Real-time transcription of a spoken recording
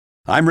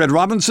I'm Red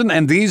Robinson,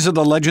 and these are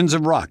the Legends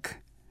of Rock.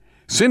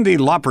 Cyndi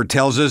Lauper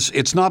tells us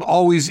it's not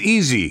always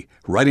easy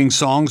writing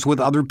songs with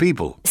other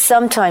people.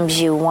 Sometimes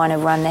you want to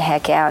run the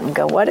heck out and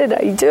go, what did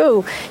I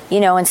do?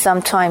 And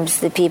sometimes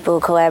the people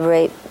who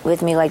collaborate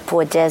with me, like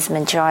poor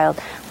Desmond Child,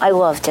 I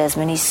love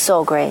Desmond, he's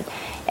so great.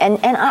 And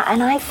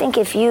I think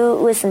if you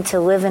listen to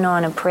Living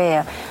on a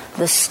Prayer,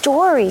 the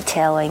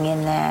storytelling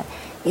in that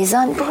is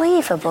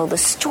unbelievable, the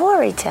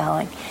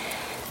storytelling.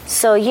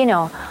 So,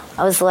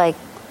 I was like,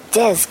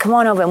 Des, come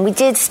on over. And we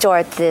did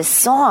start this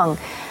song.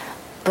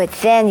 But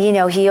then,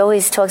 he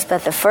always talks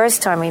about the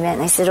first time we met.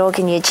 And I said,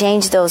 can you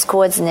change those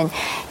chords? And then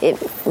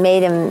it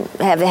made him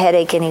have a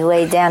headache and he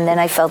laid down. Then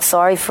I felt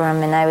sorry for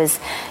him. And I was,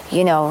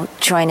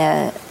 trying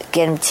to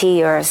get him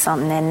tea or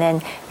something.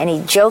 And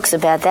he jokes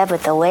about that.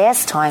 But the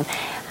last time,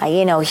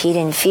 he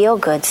didn't feel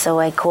good. So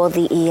I called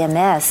the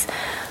EMS.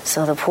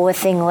 So the poor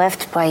thing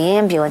left by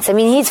ambulance. I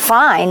mean, he's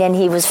fine and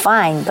he was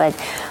fine. But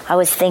I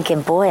was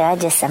thinking, boy,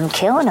 I'm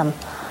killing him.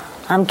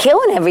 I'm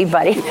killing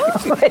everybody.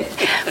 But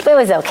it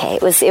was okay.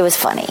 It was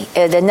funny.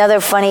 Another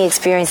funny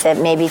experience that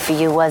maybe for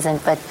you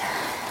wasn't, but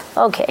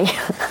okay.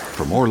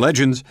 For more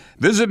legends,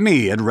 visit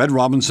me at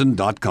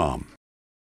redrobinson.com.